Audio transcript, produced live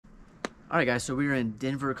Alright guys, so we were in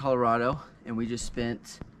Denver, Colorado, and we just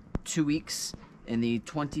spent 2 weeks in the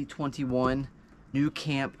 2021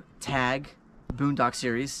 nuCamp Tag Boondock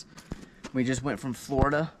series. We just went from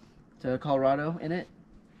Florida to Colorado in it,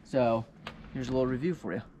 so here's a little review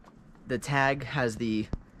for you. The Tag has the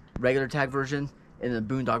regular Tag version and the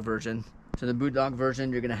Boondock version. So the Boondock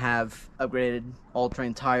version, you're going to have upgraded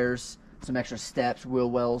all-terrain tires, some extra steps, wheel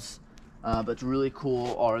wells, but what's really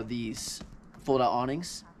cool are these fold-out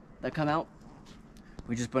awnings that come out.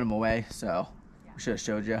 We just put them away, so we should have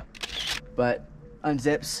showed you. But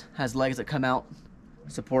unzips, has legs that come out,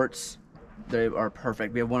 supports, they are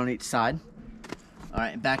perfect. We have one on each side.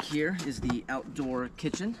 Alright, and back here is the outdoor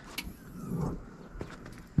kitchen.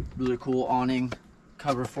 Really cool awning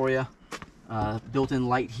cover for you. Built-in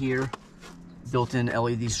light here, built-in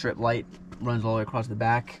LED strip light, runs all the way across the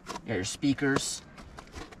back. You got your speakers,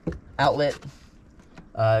 outlet.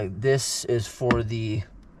 This is for the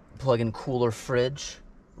plug-in cooler fridge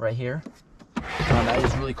right here. That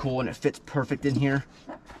is really cool and it fits perfect in here.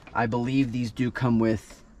 I believe these do come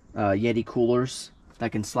with Yeti coolers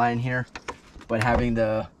that can slide in here, but having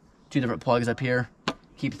the two different plugs up here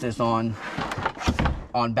keeps this on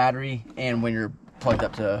battery and when you're plugged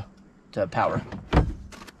up to power.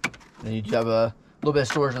 Then you do have a little bit of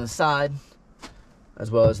storage on the side,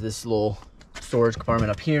 as well as this little storage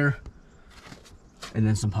compartment up here, and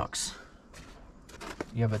then some hooks.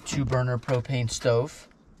 You have a 2-burner propane stove.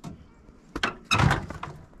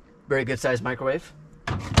 Very good sized microwave.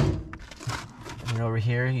 And over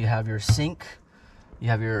here you have your sink. You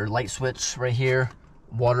have your light switch right here,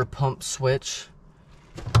 water pump switch.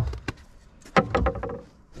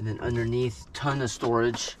 And then underneath, ton of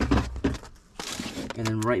storage. And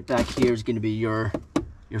then right back here is going to be your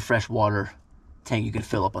fresh water tank you can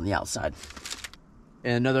fill up on the outside.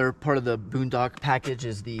 And another part of the Boondock package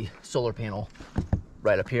is the solar panel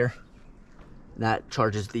right up here. That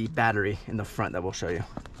charges the battery in the front that we'll show you.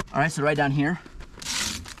 All right, so right down here,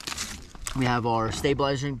 we have our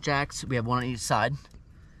stabilizing jacks. We have one on each side.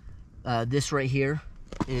 This right here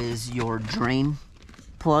is your drain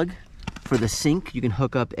plug for the sink. You can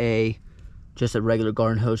hook up just a regular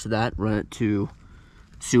garden hose to that, run it to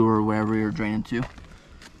sewer or wherever you're draining to.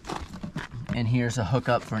 And here's a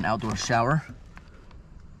hookup for an outdoor shower.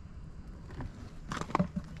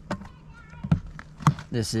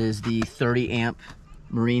 This is the 30 amp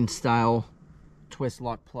marine style twist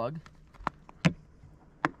lock plug. You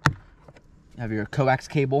have your coax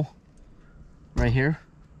cable right here.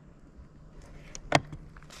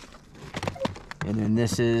 And then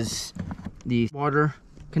this is the water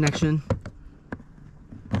connection.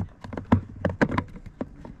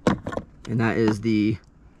 And that is the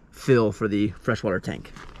fill for the freshwater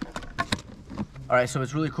tank. All right, so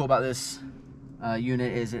what's really cool about this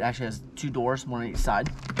unit is it actually has 2 doors, one on each side,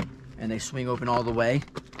 and they swing open all the way,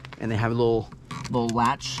 and they have a little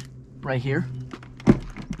latch right here.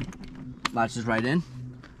 Latches right in.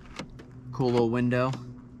 Cool little window,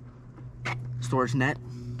 storage net,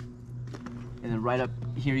 and then right up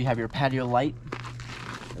here you have your patio light.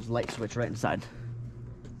 There's a light switch right inside.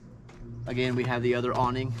 Again, we have the other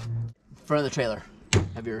awning. Front of the trailer, you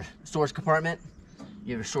have your storage compartment,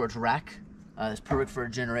 you have your storage rack. It's perfect for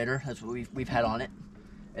a generator. That's what we've had on it.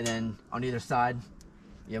 And then on either side,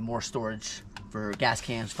 you have more storage for gas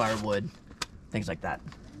cans, firewood, things like that.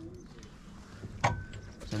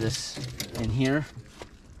 So this in here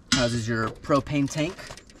houses your propane tank,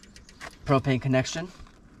 propane connection.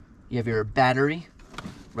 You have your battery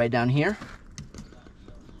right down here.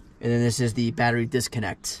 And then this is the battery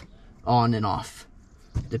disconnect, on and off,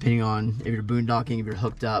 depending on if you're boondocking, if you're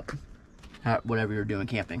hooked up, whatever you're doing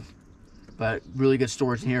camping. But really good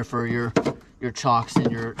storage in here for your chocks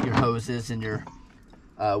and your hoses and your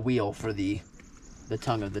wheel for the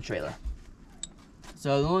tongue of the trailer.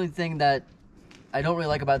 So the only thing that I don't really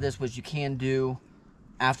like about this, which you can do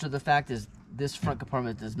after the fact, is this front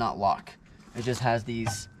compartment does not lock. It just has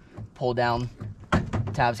these pull down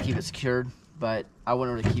tabs to keep it secured, but I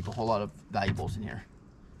wouldn't really keep a whole lot of valuables in here.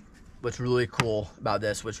 What's really cool about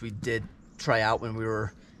this, which we did try out when we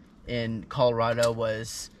were in Colorado,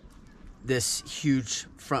 was this huge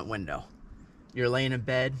front window. You're laying in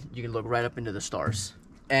bed, you can look right up into the stars.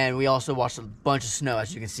 And we also watched a bunch of snow.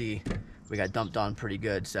 As you can see, we got dumped on pretty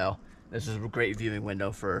good, so this is a great viewing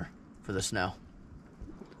window for the snow.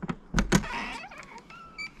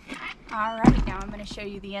 Alright, now I'm going to show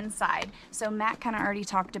you the inside. So Matt kind of already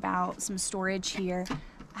talked about some storage here,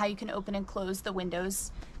 how you can open and close the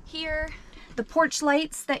windows here. The porch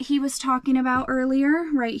lights that he was talking about earlier,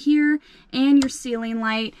 right here, and your ceiling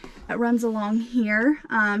light that runs along here,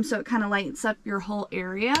 so it kind of lights up your whole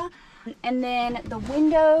area. And then the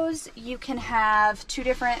windows, you can have 2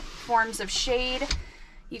 different forms of shade.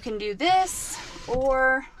 You can do this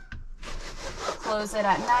or close it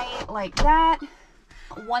at night like that.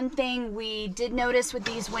 One thing we did notice with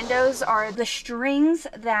these windows are the strings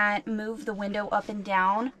that move the window up and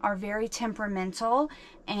down are very temperamental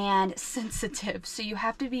and sensitive. So you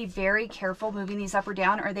have to be very careful moving these up or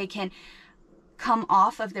down, or they can come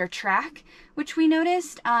off of their track, which we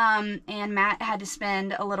noticed, and Matt had to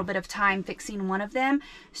spend a little bit of time fixing one of them,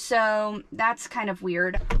 so that's kind of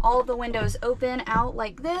weird. All of the windows open out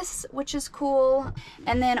like this, which is cool.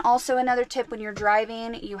 And then also another tip, when you're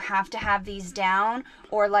driving, you have to have these down,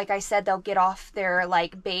 or like I said, they'll get off their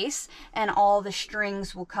like base and all the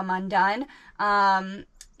strings will come undone.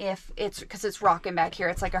 If it's because it's rocking back here,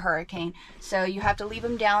 it's like a hurricane, so you have to leave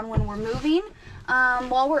them down when we're moving.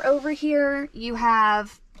 While we're over here, you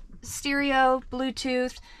have stereo,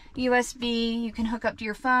 Bluetooth, USB, you can hook up to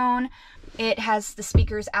your phone. It has the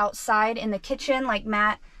speakers outside in the kitchen, like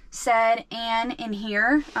Matt said, and in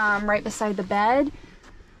here, right beside the bed.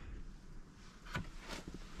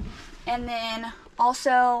 And then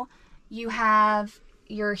also you have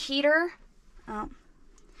your heater.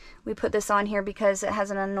 We put this on here because it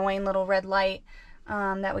has an annoying little red light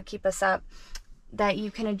that would keep us up, that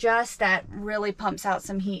you can adjust, that really pumps out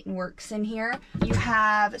some heat and works in here. You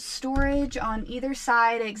have storage on either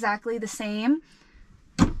side, exactly the same.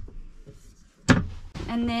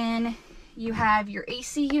 And then you have your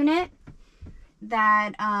AC unit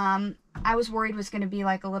that I was worried was going to be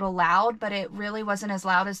like a little loud, but it really wasn't as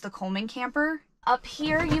loud as the Coleman camper. Up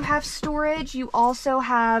here you have storage. You also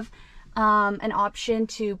have an option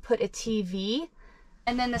to put a TV.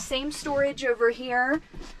 And then the same storage over here.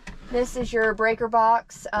 This is your breaker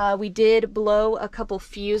box. We did blow a couple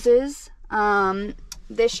fuses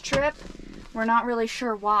this trip. We're not really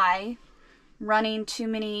sure why. Running too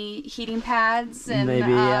many heating pads and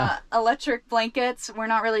maybe, electric blankets. We're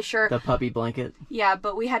not really sure. The puppy blanket. Yeah,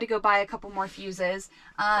 but we had to go buy a couple more fuses.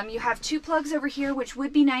 You have 2 plugs over here, which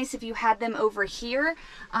would be nice if you had them over here,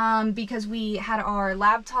 because we had our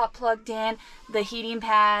laptop plugged in, the heating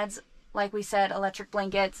pads, like we said, electric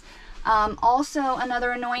blankets. Also,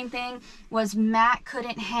 another annoying thing was Matt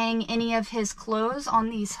couldn't hang any of his clothes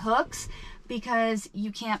on these hooks because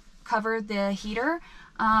you can't cover the heater.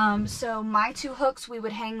 So my 2 hooks, we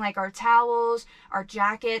would hang like our towels, our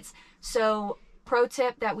jackets. So pro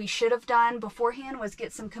tip that we should have done beforehand was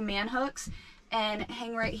get some command hooks and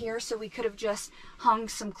hang right here, so we could have just hung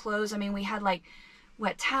some clothes. I mean, we had like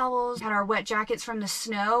wet towels, had our wet jackets from the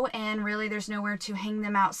snow, and really there's nowhere to hang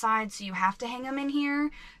them outside, so you have to hang them in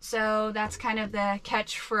here. So that's kind of the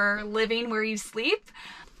catch for living where you sleep.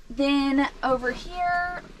 Then over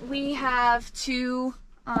here we have 2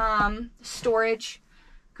 storage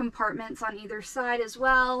compartments on either side as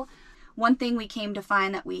well. One thing we came to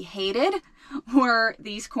find that we hated were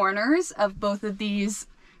these corners of both of these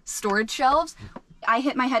storage shelves. I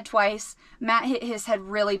hit my head twice. Matt hit his head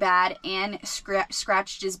really bad and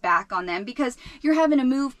scratched his back on them because you're having to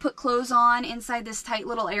move, put clothes on inside this tight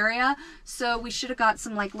little area. So we should have got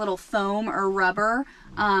some like little foam or rubber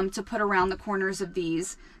to put around the corners of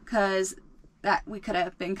these, because that we could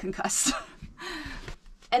have been concussed.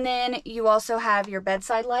 And then you also have your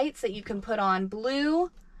bedside lights that you can put on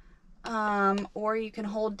blue, or you can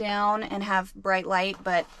hold down and have bright light,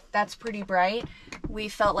 but that's pretty bright. We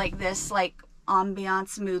felt like this like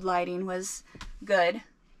ambiance mood lighting was good.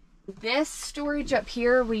 This storage up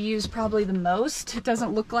here we use probably the most. It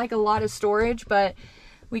doesn't look like a lot of storage, but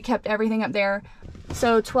we kept everything up there.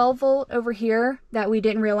 So 12 volt over here that we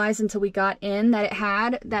didn't realize until we got in that it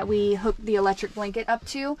had, that we hooked the electric blanket up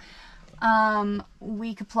to.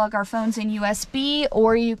 We could plug our phones in USB,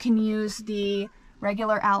 or you can use the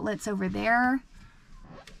regular outlets over there.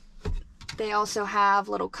 They also have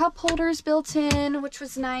little cup holders built in, which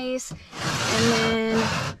was nice. And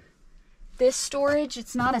then this storage,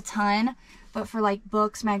 it's not a ton, but for like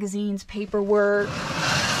books, magazines, paperwork,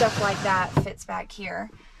 stuff like that fits back here.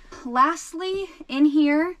 Lastly, in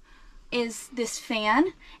here is this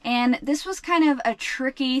fan, and this was kind of a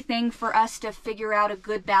tricky thing for us to figure out a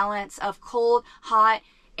good balance of cold, hot,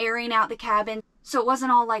 airing out the cabin, so it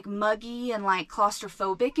wasn't all like muggy and like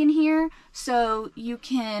claustrophobic in here. So you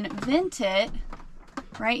can vent it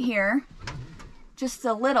right here just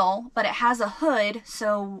a little, but it has a hood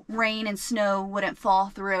so rain and snow wouldn't fall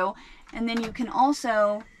through. And then you can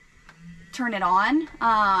also turn it on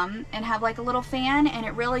and have like a little fan, and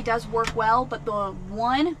it really does work well. But the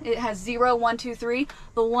one, it has 0, 1, 2, 3.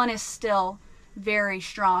 The one is still very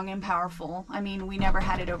strong and powerful. I mean, we never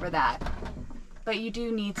had it over that. But you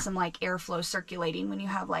do need some like airflow circulating when you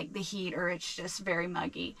have like the heat, or it's just very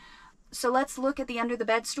muggy. So let's look at the under the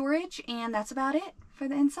bed storage, and that's about it for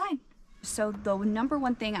the inside. So the number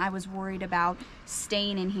one thing I was worried about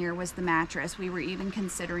staying in here was the mattress. We were even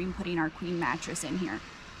considering putting our queen mattress in here.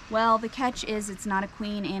 Well, the catch is it's not a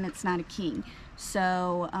queen and it's not a king.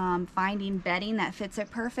 So finding bedding that fits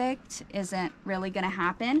it perfect isn't really gonna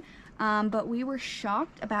happen. But we were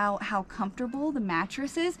shocked about how comfortable the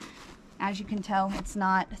mattress is. As you can tell, it's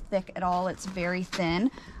not thick at all, it's very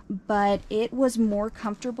thin. But it was more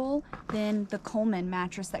comfortable than the Coleman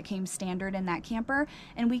mattress that came standard in that camper.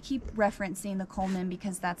 And we keep referencing the Coleman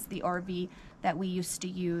because that's the RV that we used to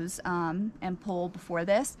use and pull before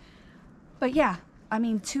this. But yeah, I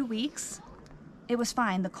mean, 2 weeks, it was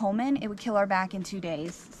fine. The Coleman, it would kill our back in 2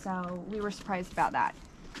 days. So we were surprised about that.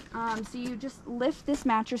 So you just lift this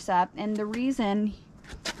mattress up, and the reason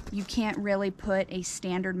you can't really put a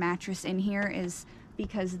standard mattress in here is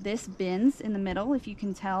because this bends in the middle, if you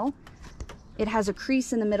can tell. It has a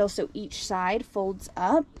crease in the middle, so each side folds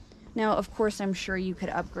up. Now, of course, I'm sure you could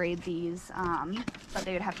upgrade these, but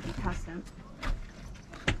they would have to be custom.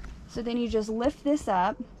 So then you just lift this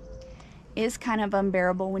up. It's kind of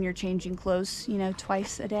unbearable when you're changing clothes, you know,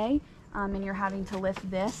 twice a day, and you're having to lift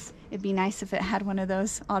this. It'd be nice if it had one of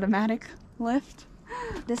those automatic lift.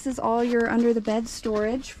 This is all your under the bed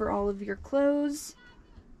storage for all of your clothes.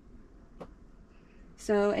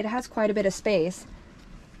 So it has quite a bit of space.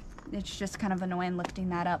 It's just kind of annoying lifting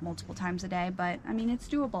that up multiple times a day, but I mean, it's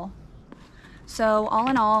doable. So all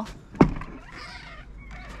in all,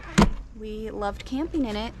 we loved camping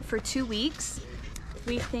in it for 2 weeks.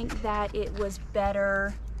 We think that it was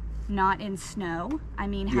better not in snow. I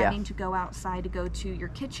mean, having to go outside to go to your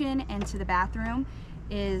kitchen and to the bathroom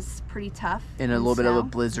is pretty tough. In a little bit of a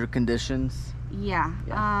blizzard conditions. Yeah.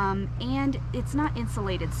 And it's not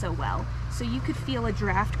insulated so well. So you could feel a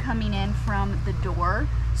draft coming in from the door.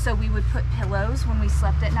 So we would put pillows when we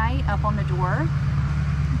slept at night up on the door.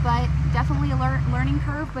 But definitely a learning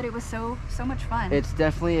curve, but it was so much fun. It's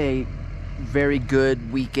definitely a very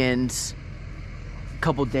good weekend,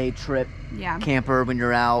 couple day trip camper when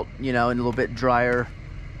you're out, you know, in a little bit drier,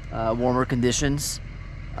 warmer conditions.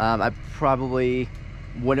 I probably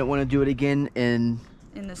wouldn't want to do it again in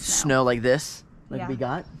the snow like this, like we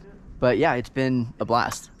got. But yeah, it's been a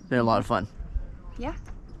blast. It's been a lot of fun. Yeah.